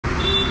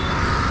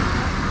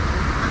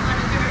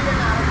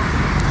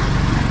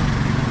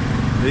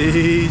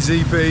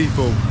Easy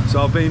people.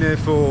 So I've been here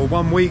for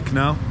 1 week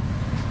now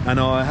and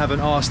I haven't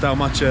asked how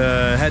much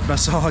a head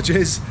massage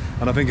is,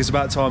 and I think it's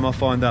about time I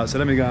find out. So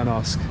let me go and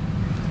ask.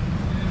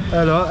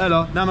 Hello,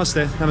 hello,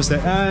 namaste, namaste.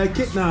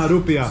 Kitna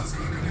rupia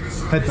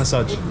head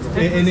massage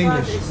in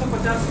English?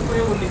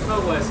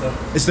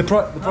 It's the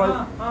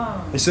price.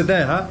 It's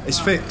there, huh? It's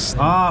fixed.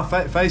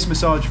 Face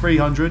massage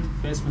 300.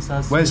 Face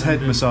massage. Where's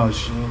head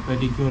massage?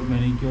 Pedicure,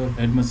 manicure,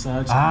 head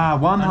massage.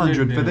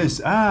 100 for this.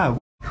 Yeah,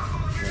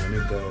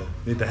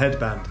 I need the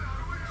headband.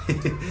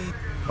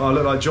 Oh, I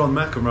look like John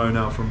McEnroe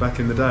now from back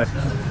in the day.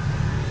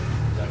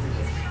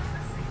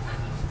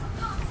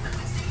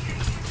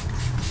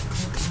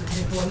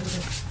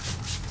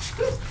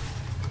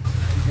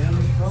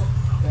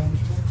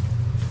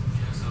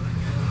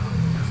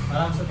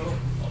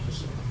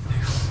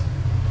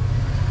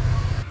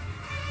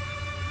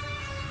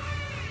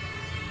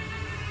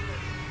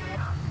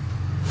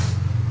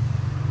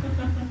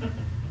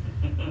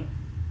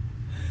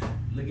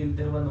 लेकिन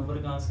तेरे पास number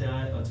कहाँ से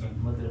आया? अच्छा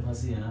number तेरे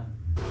पास ही है ना?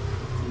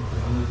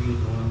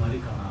 हमारी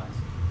कहाँ आज?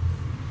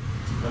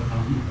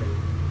 खाना नहीं पड़ेगा।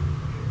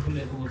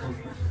 ले तो वो तो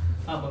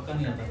पक्का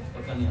नहीं आता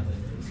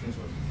इसके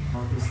छोड़।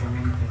 हाँ तो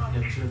सामान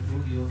कैप्चर टू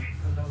यो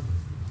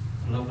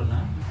अलाउ करना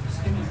है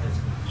इसके में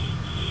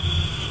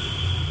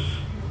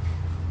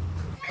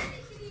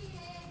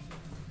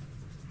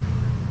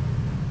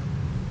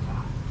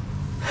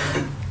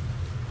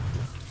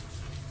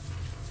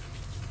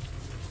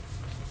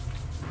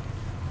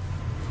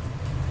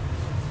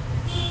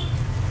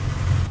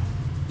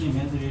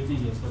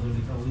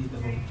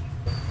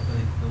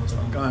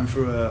I'm going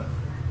through a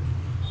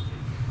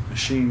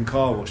machine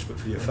car wash, but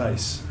for your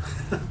face.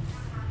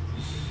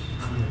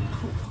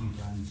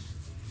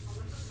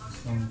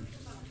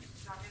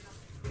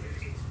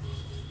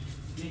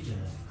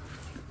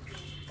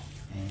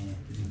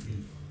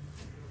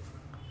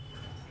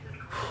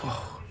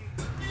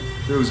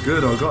 Feels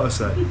good, I gotta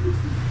say.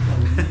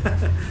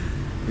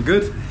 You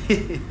good?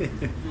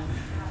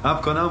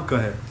 Abka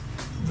hai.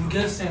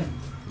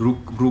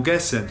 Drugesen.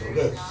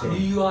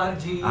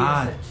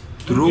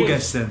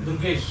 Drugesen.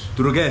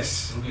 Durges.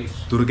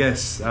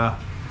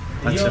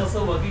 He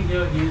also working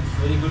here. He is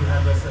very good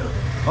hairdresser.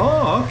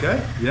 Oh, okay.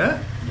 Yeah.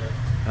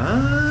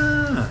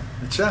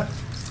 Acha.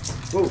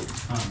 Oh.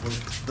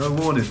 No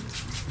warning.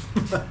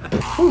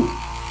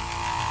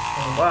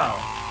 Wow.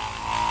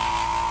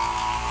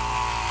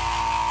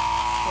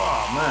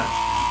 Oh man.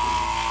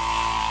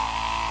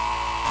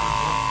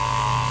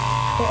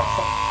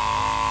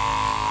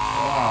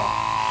 Wow.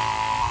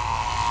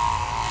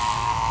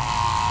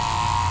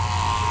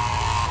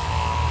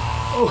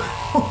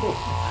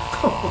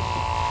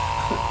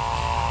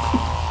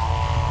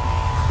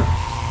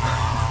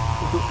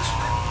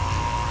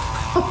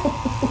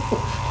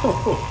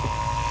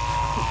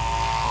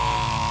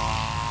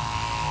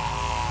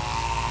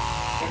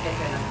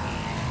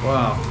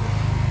 Wow.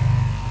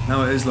 Now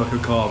it is like a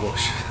car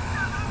wash.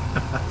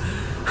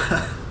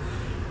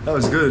 That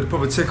was good.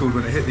 Probably tickled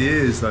when it hit the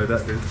ears though,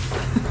 that did.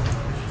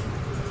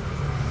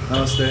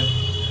 Namaste.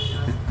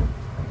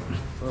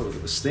 Oh, look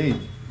at the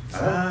steam. I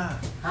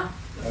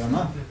don't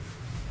know.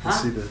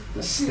 Let's see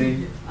the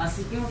steam.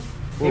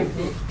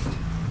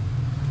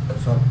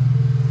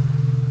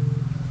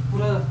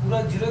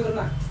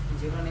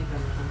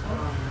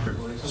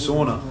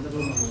 Sauna.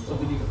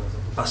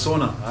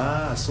 Sauna.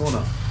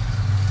 Sauna.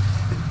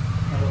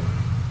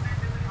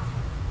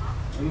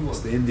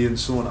 It's the Indian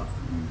sauna.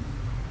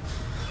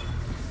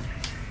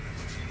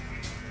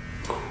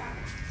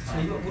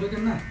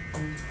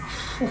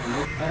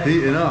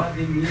 Heating up.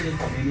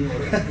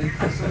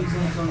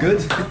 Good?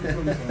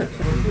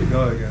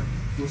 Go again.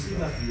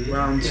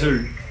 Round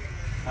 2.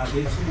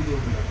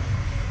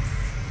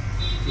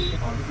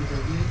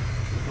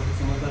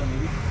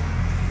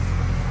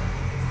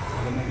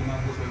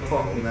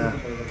 Oh, man.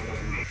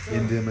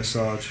 Indian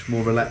massage,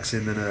 more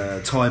relaxing than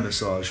a Thai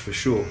massage for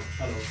sure.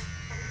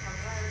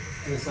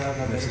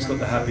 Unless it's got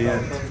the happy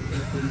end.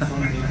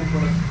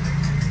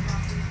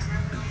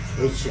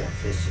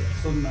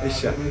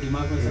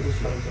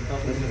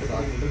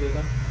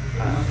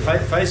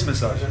 Face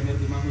massage.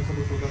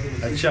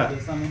 Acha.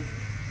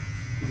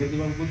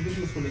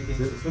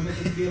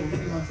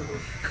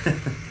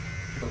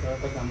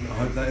 I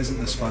hope that isn't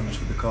the sponge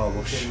for the car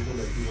wash.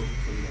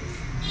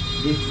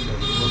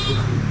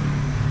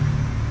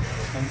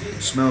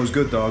 It smells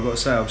good though, I've got to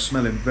say. I'm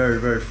smelling very,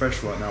 very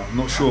fresh right now. I'm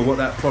not sure what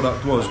that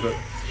product was, but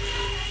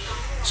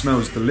it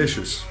smells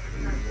delicious.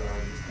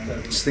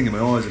 It's stinging my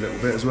eyes a little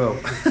bit as well.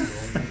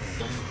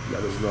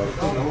 That as well.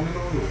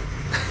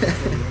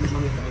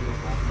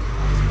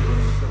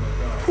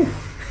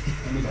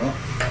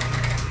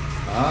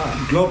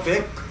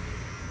 Globek.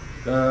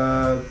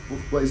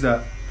 What is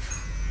that?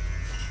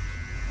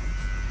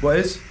 What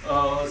is?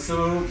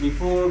 So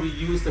before we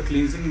use the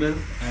cleansing milk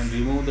and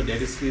remove the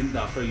dead skin,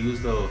 after you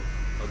use the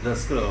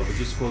scrub,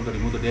 which is called the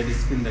remove the dead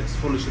skin, the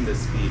exfoliation the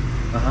skin.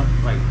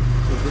 Right.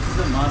 So this is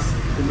a mask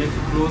to make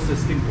you close the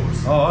skin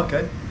pores. Oh,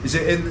 okay. Is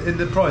it in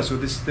the price or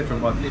this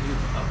different one?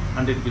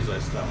 100 rupees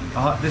extra.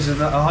 This is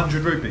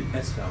 100 rupee.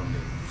 Extra only.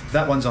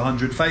 That one's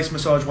 100. Face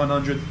massage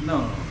 100.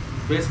 No,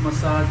 face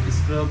massage,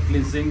 scrub,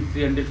 cleansing,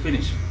 300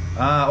 finish.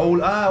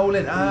 All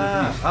in.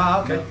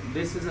 Okay. No,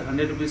 this is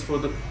 100 rupees for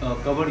the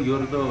cover. The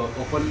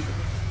open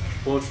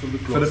ports will be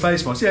closed. For the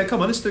face mask. Yeah,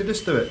 come on, let's do it.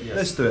 Yes.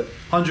 Let's do it.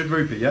 100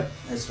 rupee, yeah?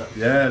 Extra.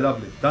 Yeah,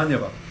 lovely.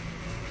 Dhanyavad.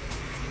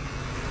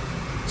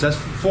 So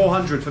that's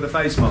 400 for the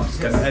face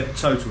mask. Yes. And the head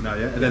total now,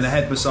 yeah? And then the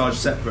head massage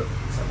separate.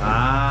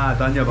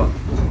 Dhanyavad.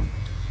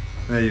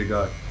 There you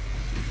go.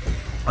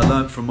 I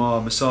learnt from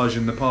our massage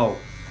in Nepal.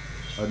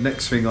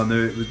 Next thing I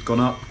knew, it had gone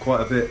up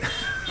quite a bit.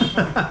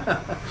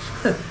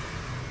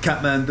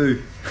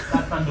 Kathmandu,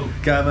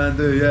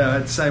 yeah, I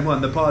had the same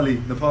one.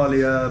 Nepali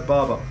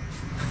barber.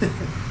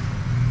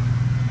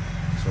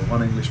 So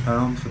 £1 English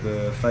for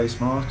the face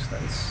mask.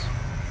 That's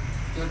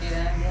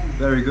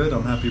very good.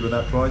 I'm happy with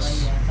that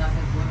price.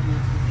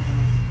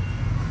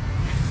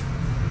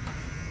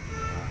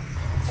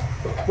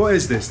 What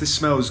is this? This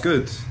smells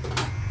good,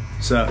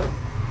 sir.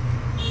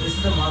 This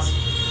is the mask.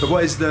 But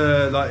what is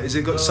the, like, is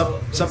it got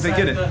something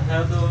in it?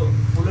 Have the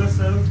fuller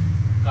serve,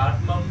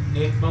 cardamom,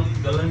 nutmeg,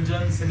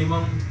 galanjan,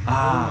 cinnamon,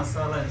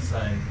 masala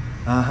inside.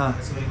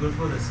 It's very good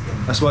for the skin.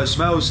 That's why it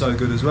smells so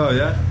good as well,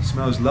 yeah? It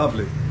smells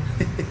lovely.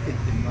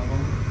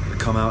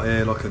 Come out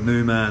here like a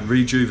new man,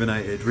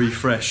 rejuvenated,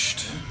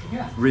 refreshed,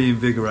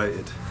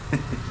 reinvigorated.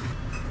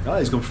 Oh,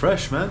 he's gone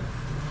fresh, man.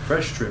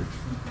 Fresh trim.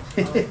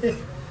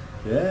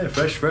 Yeah,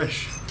 fresh.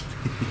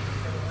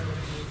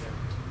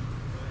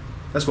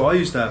 That's what I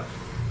used to have.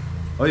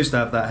 I used to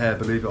have that hair,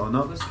 believe it or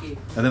not.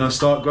 And then I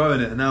start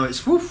growing it, and now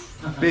it's woof,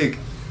 big.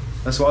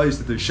 That's what I used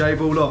to do. Shave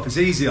all off. It's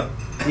easier.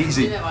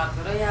 Easy. Yeah.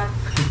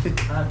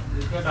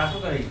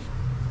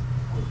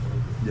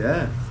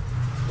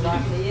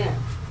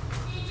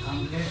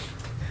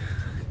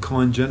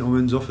 Kind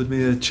gentleman's offered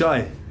me a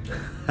chai.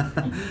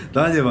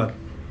 Dhanyavad.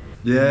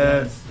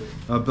 Yeah.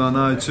 I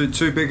know.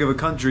 Too big of a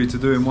country to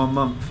do in 1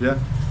 month. Yeah.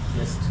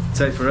 Yes.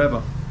 Take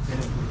forever.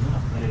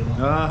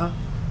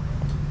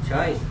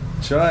 Chai.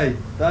 Chai.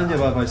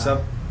 Dhanyavad, bhai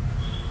sab.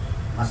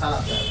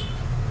 Masala chai.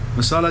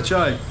 Masala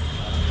chai.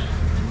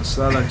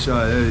 Masala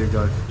chai. There you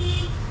go.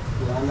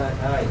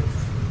 Chai.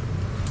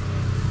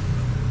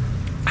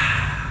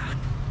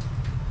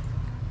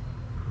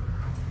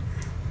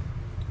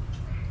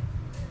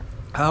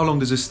 How long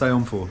does this stay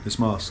on for, this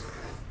mask?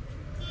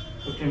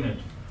 15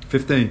 minutes.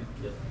 15?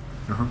 Yes.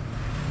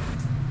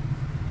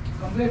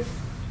 Complete.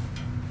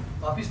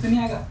 वापिस तो नहीं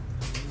आएगा.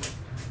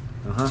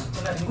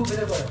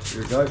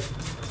 Here we go.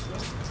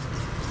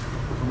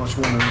 Not much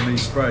warmer than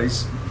these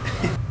sprays.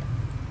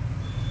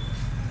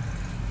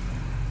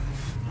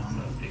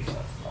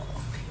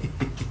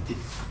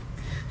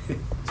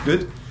 It's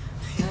good?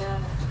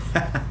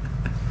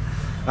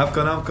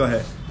 आपका नाम क्या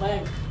है?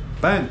 Bank.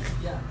 Bank?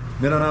 Yeah.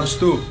 मेरा नाम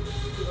stu.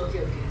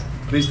 Okay.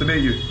 Pleased to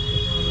meet you.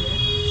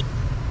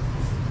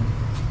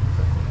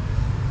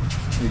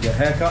 You get a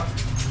haircut?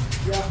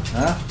 Yeah.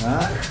 Huh?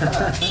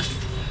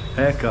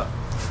 Haircut.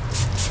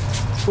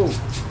 Cool.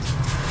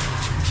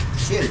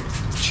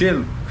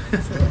 Chill.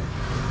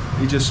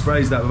 He just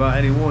sprays that without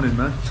any warning,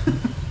 man.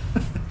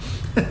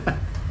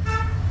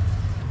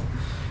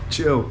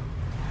 Chill.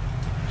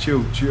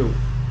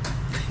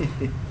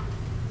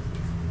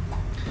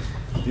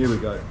 Here we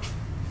go.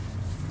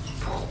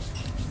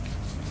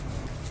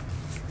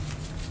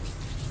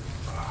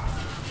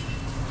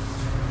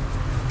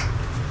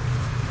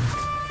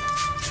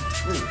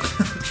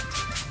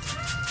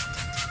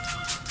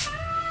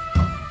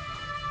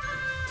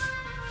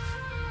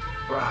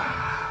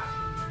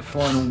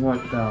 Final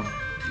wipe down.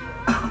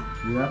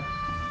 Yeah.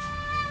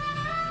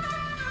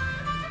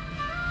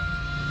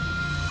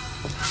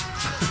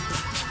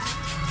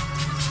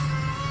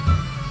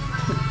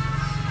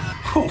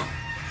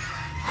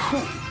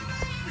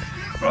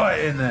 Right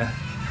in there.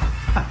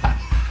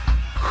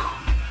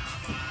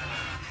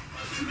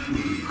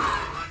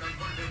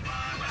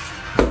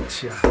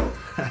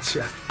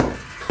 Gotcha.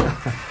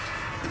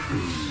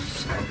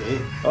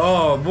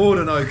 Oh, more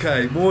than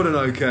okay.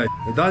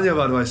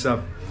 Dhanyavad, bhai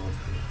sab.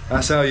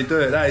 That's how you do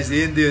it. That is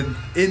the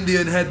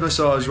Indian head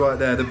massage right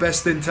there. The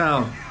best in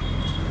town.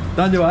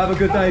 Dhanyavad, have a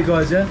good day,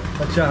 guys, yeah?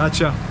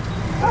 Hacha.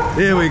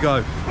 Here we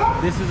go.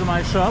 This is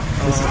my shop.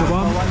 This is the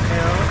one?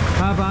 Hair.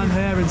 Pavan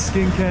Hair and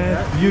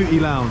Skincare Beauty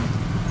Lounge.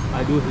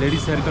 I do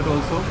ladies haircut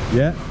also.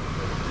 Yeah?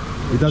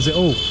 He does it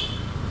all.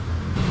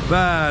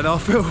 Man, I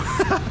feel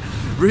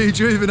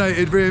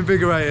rejuvenated,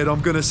 reinvigorated.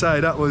 I'm going to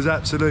say that was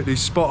absolutely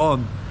spot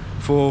on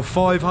for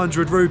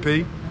 500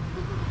 rupee.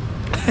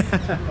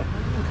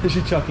 Is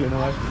she chuckling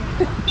away?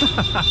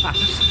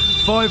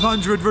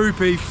 500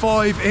 rupee,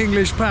 5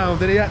 English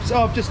pound. And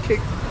I've just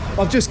kicked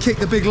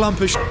the big lump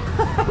of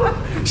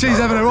She's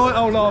having a right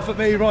old laugh at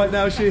me right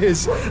now, she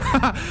is.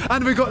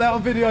 And we got that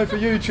on video for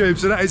YouTube,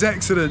 so that is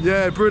excellent.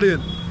 Yeah,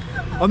 brilliant.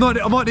 I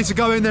might need to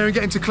go in there and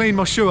get him to clean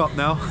my shoe up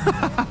now.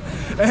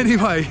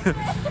 Anyway,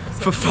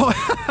 for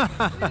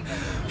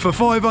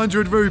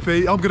 500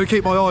 rupee, I'm going to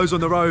keep my eyes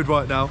on the road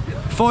right now.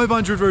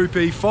 500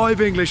 rupee,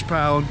 5 English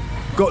pound.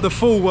 Got the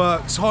full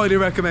works, highly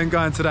recommend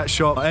going to that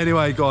shop.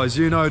 Anyway guys,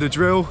 you know the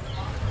drill.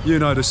 You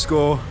know the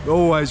score.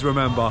 Always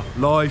remember,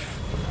 life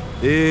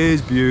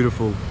is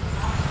beautiful.